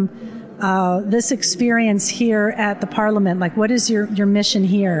from this experience here at the Parliament? Like, what is your mission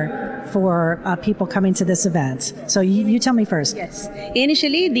here for people coming to this event? So you tell me first. Yes.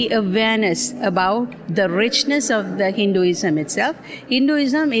 Initially, the awareness about the richness of the Hinduism itself.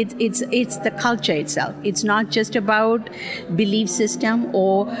 Hinduism, it's the culture itself. It's not just about belief system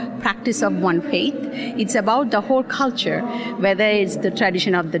or practice of one faith. It's about the whole culture, whether it's the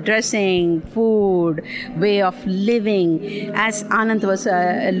tradition of the dressing, food, way of living. As Anand was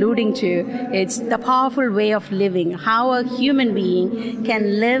alluding to, it's the powerful way of living, how a human being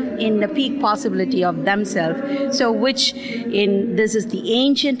can live in the peak possibility of themselves. So this is the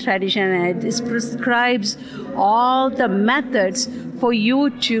ancient tradition, and it prescribes all the methods for you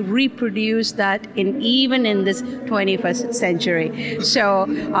to reproduce that even in this 21st century. So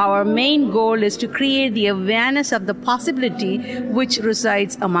our main goal is to create the awareness of the possibility which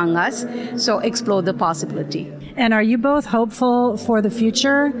resides among us. So explore the possibility. And are you both hopeful for the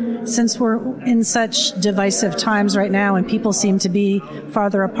future, since we're in such divisive times right now and people seem to be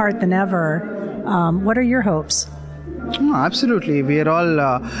farther apart than ever? What are your hopes? Oh, absolutely. We are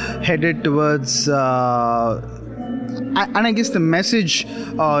all headed towards and I guess the message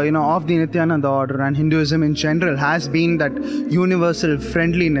of the Nityananda order and Hinduism in general has been that universal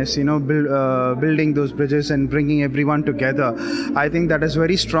friendliness, building those bridges and bringing everyone together. I think that has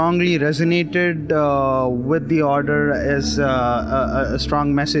very strongly resonated with the order as a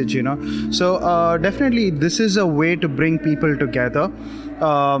strong message, So definitely this is a way to bring people together.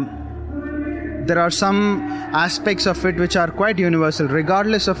 there are some aspects of it which are quite universal.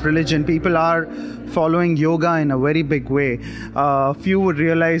 Regardless of religion, people are following yoga in a very big way. Few would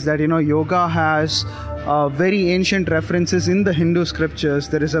realize that, yoga has very ancient references in the Hindu scriptures.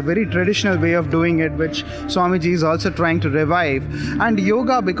 There is a very traditional way of doing it, which Swamiji is also trying to revive. And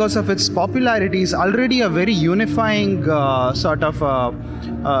yoga, because of its popularity, is already a very unifying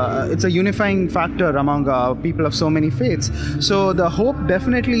it's a unifying factor among people of so many faiths. So the hope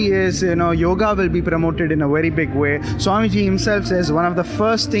definitely is, yoga will be promoted in a very big way. Swamiji himself says one of the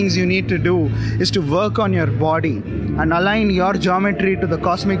first things you need to do is to work on your body and align your geometry to the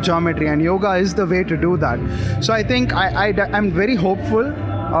cosmic geometry, and yoga is the way to do that. So I think I'm very hopeful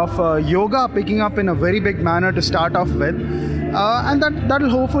of yoga picking up in a very big manner to start off with, and that'll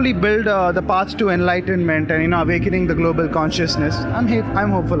hopefully build the path to enlightenment and awakening the global consciousness.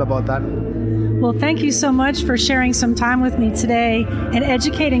 I'm hopeful about that. Well, thank you so much for sharing some time with me today and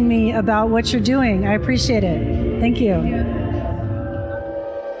educating me about what you're doing. I appreciate it. Thank you.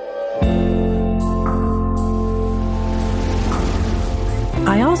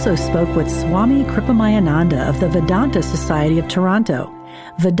 I also spoke with Swami Kripamayananda of the Vedanta Society of Toronto.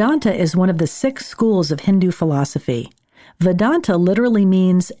 Vedanta is one of the 6 schools of Hindu philosophy. Vedanta literally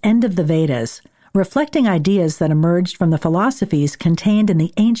means end of the Vedas, reflecting ideas that emerged from the philosophies contained in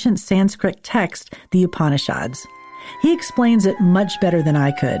the ancient Sanskrit text, the Upanishads. He explains it much better than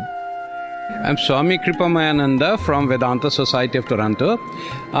I could. I'm Swami Kripamayananda from Vedanta Society of Toronto.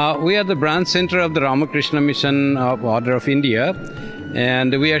 We are the branch center of the Ramakrishna Mission Order of India,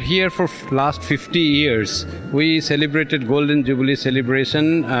 and we are here for last 50 years. We celebrated Golden Jubilee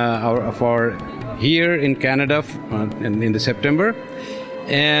celebration for here in Canada in the September.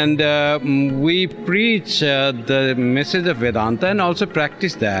 And we preach the message of Vedanta and also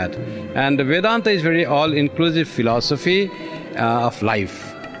practice that. And Vedanta is very all-inclusive philosophy of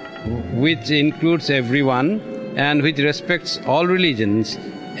life, which includes everyone and which respects all religions,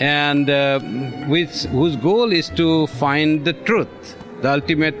 and whose goal is to find the truth, the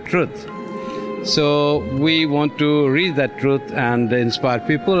ultimate truth. So we want to read that truth and inspire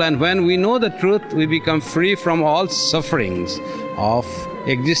people, and when we know the truth, we become free from all sufferings of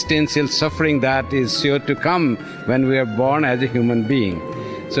existential suffering that is sure to come when we are born as a human being.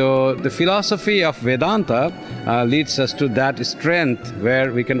 So the philosophy of Vedanta leads us to that strength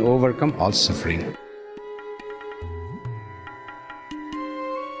where we can overcome all suffering.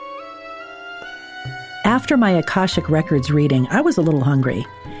 After my Akashic Records reading, I was a little hungry.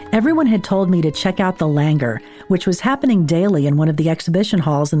 Everyone had told me to check out the Langar, which was happening daily in one of the exhibition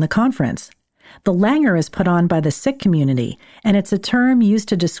halls in the conference. The Langar is put on by the Sikh community, and it's a term used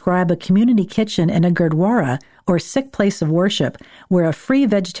to describe a community kitchen in a Gurdwara, or Sikh place of worship, where a free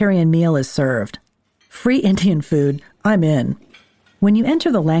vegetarian meal is served. Free Indian food, I'm in. When you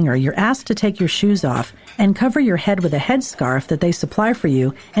enter the Langar, you're asked to take your shoes off and cover your head with a headscarf that they supply for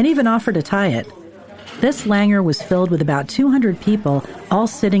you and even offer to tie it. This Langar was filled with about 200 people, all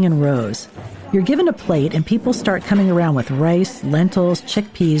sitting in rows. You're given a plate and people start coming around with rice, lentils,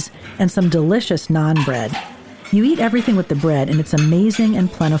 chickpeas, and some delicious naan bread. You eat everything with the bread and it's amazing and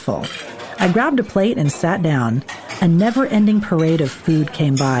plentiful. I grabbed a plate and sat down. A never-ending parade of food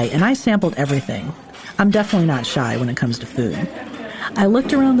came by and I sampled everything. I'm definitely not shy when it comes to food. I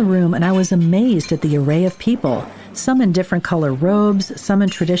looked around the room and I was amazed at the array of people, some in different color robes, some in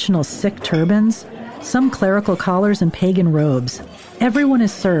traditional Sikh turbans, some clerical collars and pagan robes. Everyone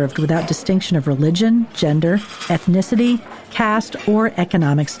is served without distinction of religion, gender, ethnicity, caste, or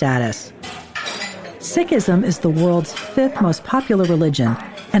economic status. Sikhism is the world's 5th most popular religion,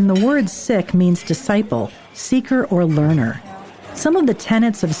 and the word Sikh means disciple, seeker, or learner. Some of the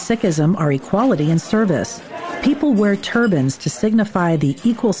tenets of Sikhism are equality and service. People wear turbans to signify the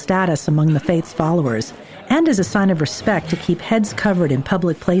equal status among the faith's followers, and as a sign of respect to keep heads covered in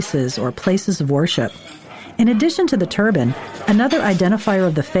public places or places of worship. In addition to the turban, another identifier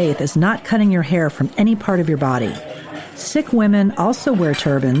of the faith is not cutting your hair from any part of your body. Sikh women also wear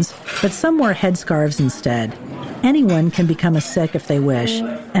turbans, but some wear headscarves instead. Anyone can become a Sikh if they wish,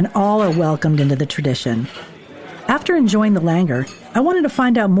 and all are welcomed into the tradition. After enjoying the Langar, I wanted to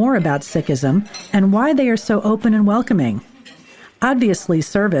find out more about Sikhism and why they are so open and welcoming. Obviously,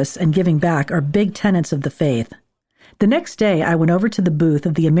 service and giving back are big tenets of the faith. The next day, I went over to the booth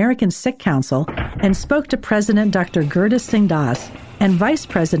of the American Sikh Council and spoke to President Dr. Gurdas Singh Das and Vice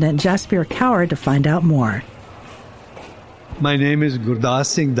President Jaspir Kaur to find out more. My name is Gurdas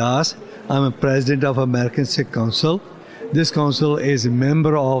Singh Das. I'm a president of American Sikh Council. This council is a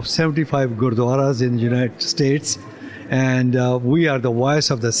member of 75 Gurdwaras in the United States, and we are the voice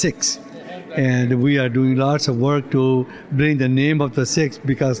of the Sikhs. And we are doing lots of work to bring the name of the Sikhs,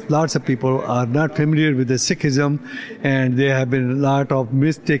 because lots of people are not familiar with the Sikhism, and there have been a lot of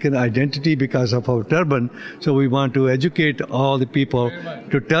mistaken identity because of our turban. So we want to educate all the people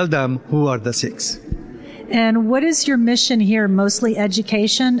to tell them who are the Sikhs. And what is your mission here? Mostly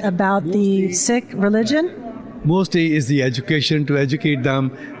education about the Sikh religion? Mostly is the education, to educate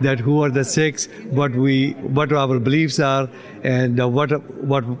them that who are the Sikhs, what our beliefs are, and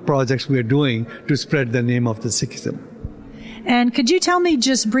what projects we are doing to spread the name of the Sikhism. And could you tell me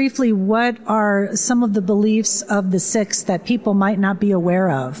just briefly what are some of the beliefs of the Sikhs that people might not be aware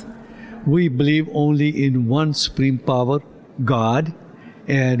of? We believe only in one supreme power, God,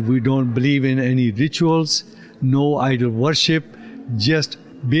 and we don't believe in any rituals, no idol worship, just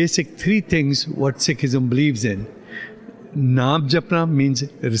basic three things what Sikhism believes in. Naam Japna means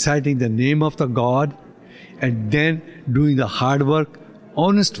reciting the name of the God, and then doing the hard work,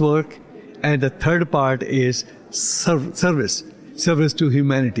 honest work, and the third part is service to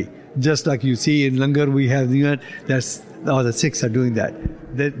humanity. Just like you see in Langar we have that's all the Sikhs are doing that.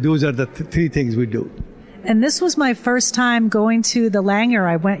 Those are the three things we do. And this was my first time going to the Langar.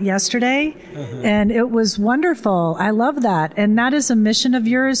 I went yesterday, and it was wonderful. I love that. And that is a mission of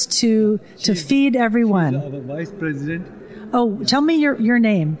yours to feed everyone. She's our vice president. Oh, tell me your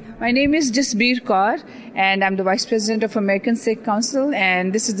name. My name is Jasbir Kaur, and I'm the Vice President of American Sikh Council,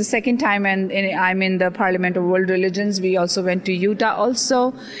 and this is the second time I'm in the Parliament of World Religions. We also went to Utah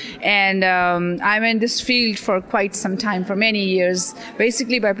also, and I'm in this field for quite some time, for many years.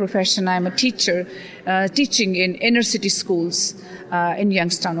 Basically by profession, I'm a teacher, teaching in inner city schools in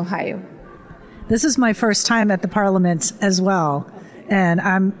Youngstown, Ohio. This is my first time at the Parliament as well, and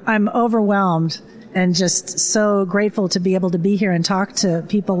I'm overwhelmed and just so grateful to be able to be here and talk to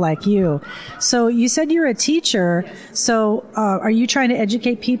people like you. So you said you're a teacher. So are you trying to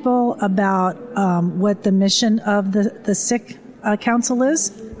educate people about what the mission of the Sikh Council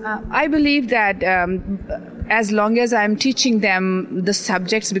is? I believe that as long as I'm teaching them the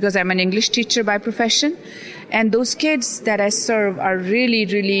subjects, because I'm an English teacher by profession, and those kids that I serve are really,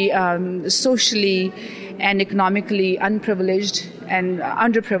 really socially and economically unprivileged and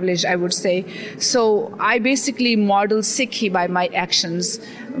underprivileged, I would say. So I basically model Sikhi by my actions,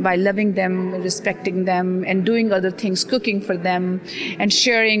 by loving them, respecting them, and doing other things, cooking for them, and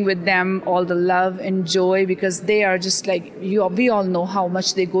sharing with them all the love and joy, because they are just like you. We all know how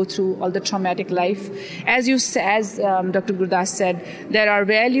much they go through, all the traumatic life. As Dr. Gurdas said, that our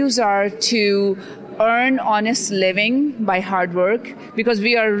values are to earn honest living by hard work, because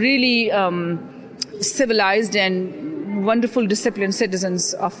we are really civilized and wonderful, disciplined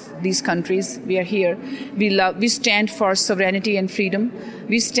citizens of these countries. We are here. We stand for sovereignty and freedom.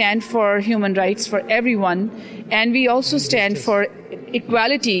 We stand for human rights for everyone, and we also stand for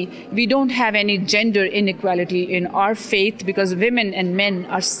equality. We don't have any gender inequality in our faith, because women and men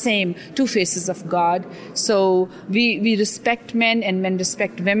are same, two faces of God. So we respect men, and men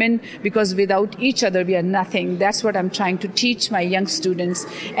respect women, because without each other we are nothing. That's what I'm trying to teach my young students.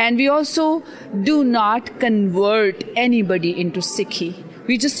 And we also do not convert anybody into Sikhi.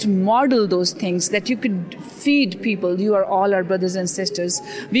 We just model those things, that you could feed people. You are all our brothers and sisters.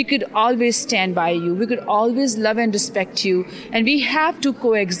 We could always stand by you. We could always love and respect you. And we have to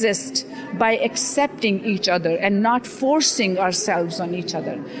coexist by accepting each other and not forcing ourselves on each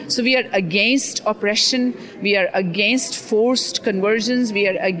other. So we are against oppression. We are against forced conversions. We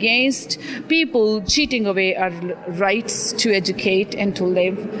are against people cheating away our rights to educate and to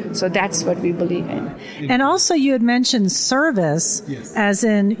live. So that's what we believe in. And also you had mentioned service, yes, as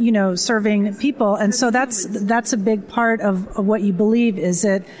in, serving people. And so that's a big part of what you believe. Is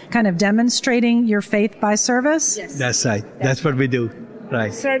it kind of demonstrating your faith by service? Yes. That's right. That's what we do.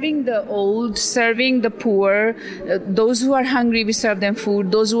 Right. Serving the old, serving the poor, those who are hungry, we serve them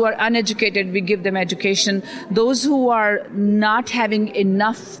food. Those who are uneducated, we give them education. Those who are not having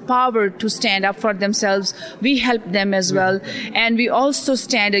enough power to stand up for themselves, we help them as well. And we also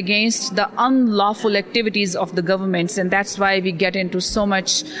stand against the unlawful activities of the governments. And that's why we get into so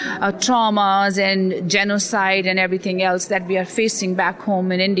much traumas and genocide and everything else that we are facing back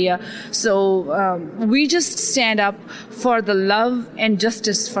home in India. So we just stand up for the love and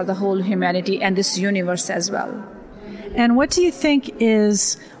justice for the whole humanity and this universe as well. And what do you think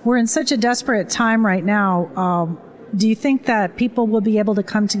we're in such a desperate time right now, do you think that people will be able to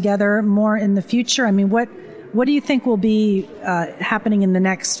come together more in the future? I mean, what do you think will be happening in the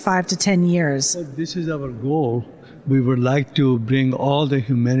next 5 to 10 years? Well, this is our goal. We would like to bring all the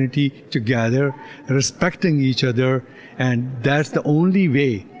humanity together, respecting each other, and that's the only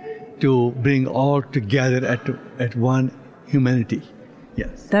way to bring all together at one humanity.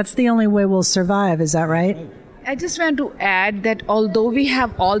 Yes. That's the only way we'll survive, is that right? I just want to add that although we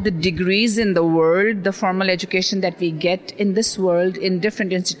have all the degrees in the world, the formal education that we get in this world in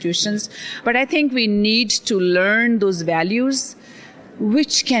different institutions, but I think we need to learn those values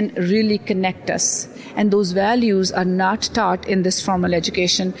which can really connect us. And those values are not taught in this formal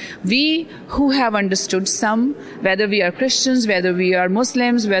education. We who have understood some, whether we are Christians, whether we are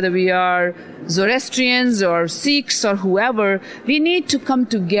Muslims, whether we are Zoroastrians or Sikhs or whoever, we need to come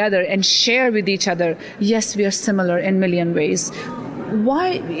together and share with each other. Yes, we are similar in a million ways.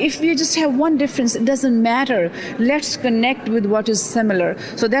 Why, if we just have one difference, it doesn't matter. Let's connect with what is similar.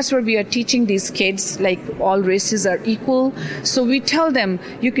 So that's what we are teaching these kids, like all races are equal. So we tell them,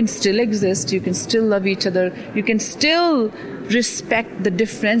 you can still exist, you can still love each other, you can still respect the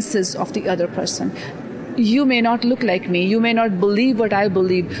differences of the other person. You may not look like me, you may not believe what I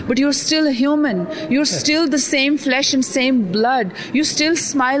believe, but you're still a human. You're still the same flesh and same blood. You still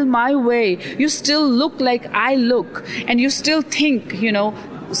smile my way. You still look like I look. And you still think,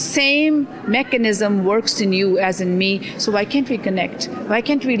 same mechanism works in you as in me. So why can't we connect? Why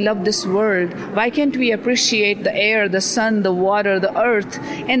can't we love this world? Why can't we appreciate the air, the sun, the water, the earth?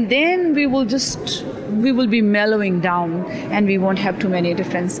 And then we will be mellowing down and we won't have too many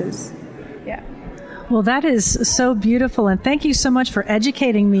differences. Yeah. Well, that is so beautiful, and thank you so much for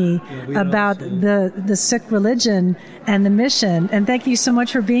educating me about the Sikh religion and the mission, and thank you so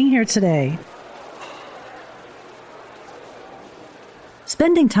much for being here today.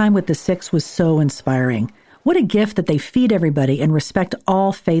 Spending time with the Sikhs was so inspiring. What a gift that they feed everybody and respect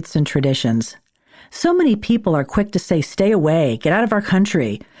all faiths and traditions. So many people are quick to say, stay away, get out of our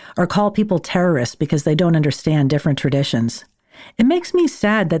country, or call people terrorists because they don't understand different traditions. It makes me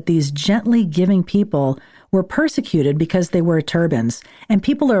sad that these gently giving people were persecuted because they wear turbans, and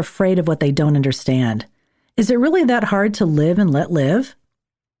people are afraid of what they don't understand. Is it really that hard to live and let live?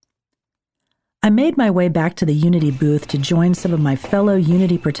 I made my way back to the Unity booth to join some of my fellow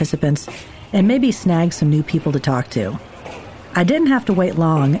Unity participants and maybe snag some new people to talk to. I didn't have to wait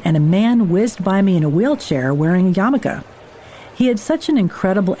long, and a man whizzed by me in a wheelchair wearing a yarmulke. He had such an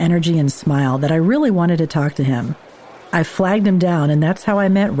incredible energy and smile that I really wanted to talk to him. I flagged him down, and that's how I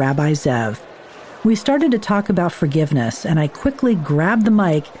met Rabbi Zev. We started to talk about forgiveness, and I quickly grabbed the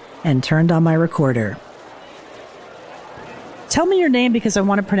mic and turned on my recorder. Tell me your name because I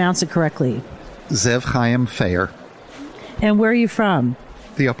want to pronounce it correctly. Zev Chaim Fair. And where are you from?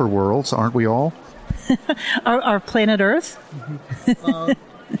 The upper worlds, aren't we all? Our planet Earth?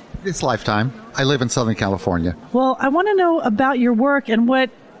 This lifetime. I live in Southern California. Well, I want to know about your work, and what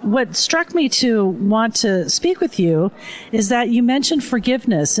struck me to want to speak with you is that you mentioned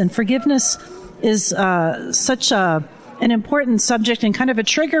forgiveness, and forgiveness is such an important subject and kind of a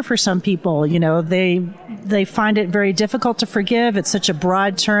trigger for some people. They find it very difficult to forgive. It's such a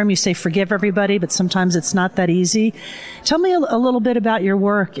broad term. You say forgive everybody, but sometimes it's not that easy. Tell me a little bit about your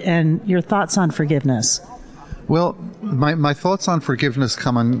work and your thoughts on forgiveness. Well, my thoughts on forgiveness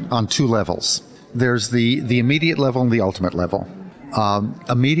come on two levels. There's the immediate level and the ultimate level.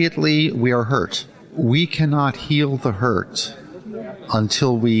 Immediately, we are hurt. We cannot heal the hurt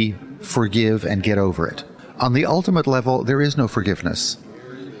until we forgive and get over it. On the ultimate level, there is no forgiveness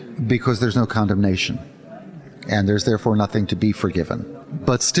because there's no condemnation, and there's therefore nothing to be forgiven.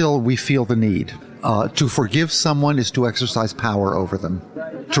 But still, we feel the need. To forgive someone is to exercise power over them.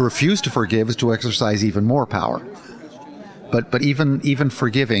 To refuse to forgive is to exercise even more power. But even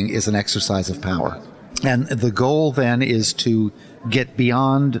forgiving is an exercise of power. And the goal then is to get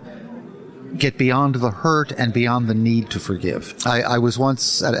beyond the hurt and beyond the need to forgive. I was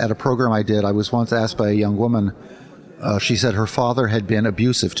once at a program I did. I was once asked by a young woman. She said her father had been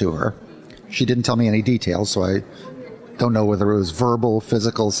abusive to her. She didn't tell me any details, so I don't know whether it was verbal,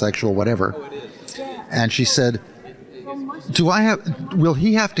 physical, sexual, whatever. And she said, will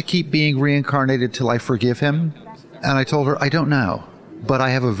he have to keep being reincarnated till I forgive him? And I told her, I don't know. But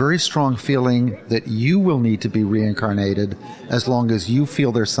I have a very strong feeling that you will need to be reincarnated as long as you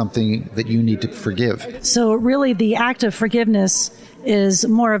feel there's something that you need to forgive. So really the act of forgiveness is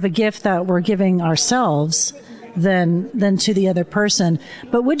more of a gift that we're giving ourselves than to the other person.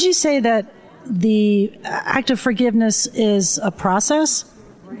 But would you say that the act of forgiveness is a process?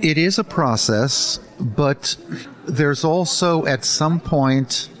 It is a process, but there's also at some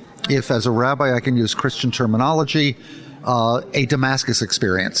point, if as a rabbi I can use Christian terminology, a Damascus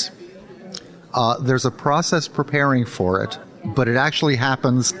experience. There's a process preparing for it, but it actually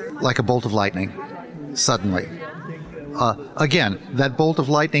happens like a bolt of lightning, suddenly. Again, that bolt of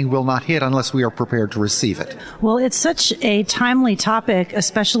lightning will not hit unless we are prepared to receive it. Well, it's such a timely topic,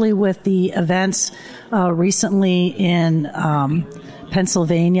 especially with the events recently in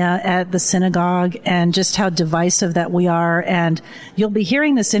Pennsylvania at the synagogue and just how divisive that we are. And you'll be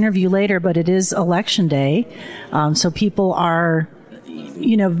hearing this interview later, but it is election day. So people are,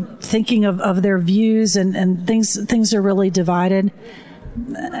 thinking of their views and things are really divided.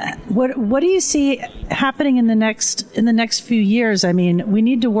 What do you see happening in the next few years? I mean, we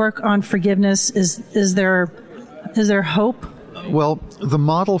need to work on forgiveness. Is there hope? Well, the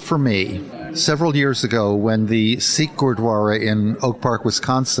model for me, several years ago when the Sikh Gurdwara in Oak Park,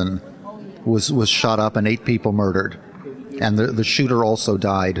 Wisconsin was shot up and 8 people murdered, and the shooter also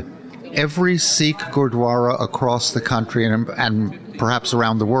died. Every Sikh Gurdwara across the country and perhaps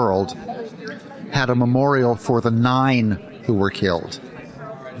around the world had a memorial for the 9 who were killed,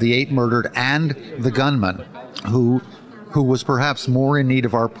 the 8 murdered, and the gunman who was perhaps more in need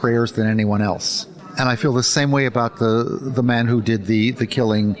of our prayers than anyone else. And I feel the same way about the man who did the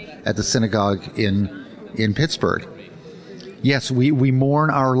killing at the synagogue in Pittsburgh. Yes, we mourn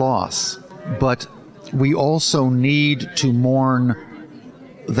our loss, but we also need to mourn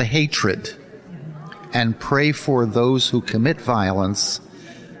the hatred and pray for those who commit violence,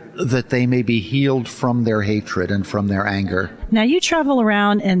 that they may be healed from their hatred and from their anger. Now, you travel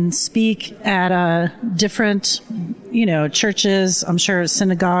around and speak at different, churches, I'm sure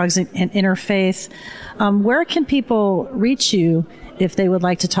synagogues and interfaith. Where can people reach you if they would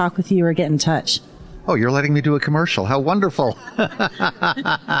like to talk with you or get in touch? Oh, you're letting me do a commercial. How wonderful.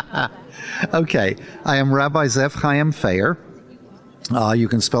 Okay. I am Rabbi Zev Chaim Feyer. You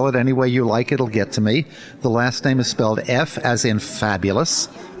can spell it any way you like. It'll get to me. The last name is spelled F as in fabulous,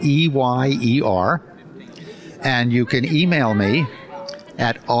 E-Y-E-R. And you can email me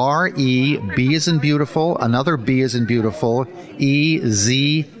at R-E-B as in beautiful, another B as in beautiful, E-Z-E-V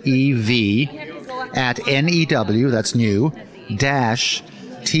at N-E-W, that's new, dash,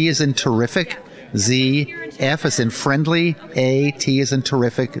 T as in terrific, Z, F as in friendly, A, T as in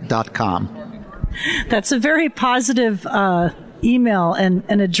terrific.com. That's a very positive email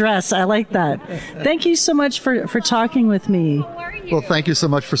and address. I like that. Thank you so much for talking with me. Well, thank you so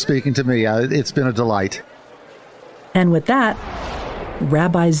much for speaking to me. It's been a delight. And with that,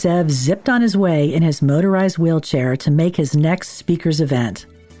 Rabbi Zev zipped on his way in his motorized wheelchair to make his next speaker's event.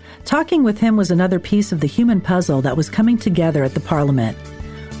 Talking with him was another piece of the human puzzle that was coming together at the Parliament.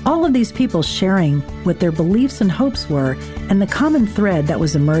 All of these people sharing what their beliefs and hopes were, and the common thread that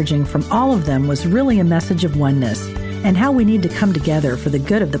was emerging from all of them was really a message of oneness and how we need to come together for the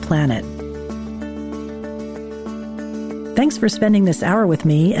good of the planet. Thanks for spending this hour with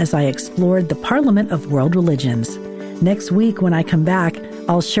me as I explored the Parliament of World Religions. Next week, when I come back,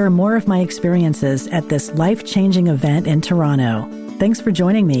 I'll share more of my experiences at this life-changing event in Toronto. Thanks for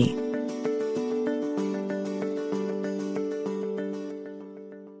joining me.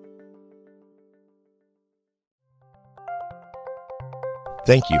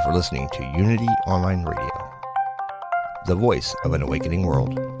 Thank you for listening to Unity Online Radio, the voice of an awakening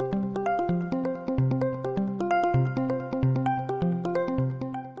world.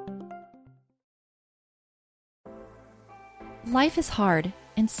 Life is hard,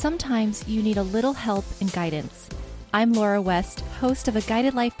 and sometimes you need a little help and guidance. I'm Laura West, host of a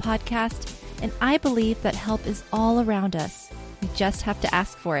Guided Life podcast, and I believe that help is all around us. We just have to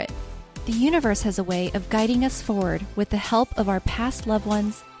ask for it. The universe has a way of guiding us forward with the help of our past loved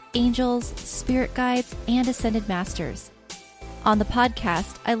ones, angels, spirit guides, and ascended masters. On the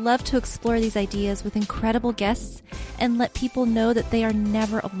podcast, I love to explore these ideas with incredible guests and let people know that they are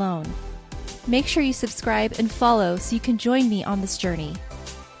never alone. Make sure you subscribe and follow so you can join me on this journey.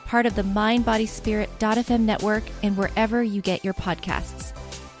 Part of the MindBodySpirit.fm network and wherever you get your podcasts.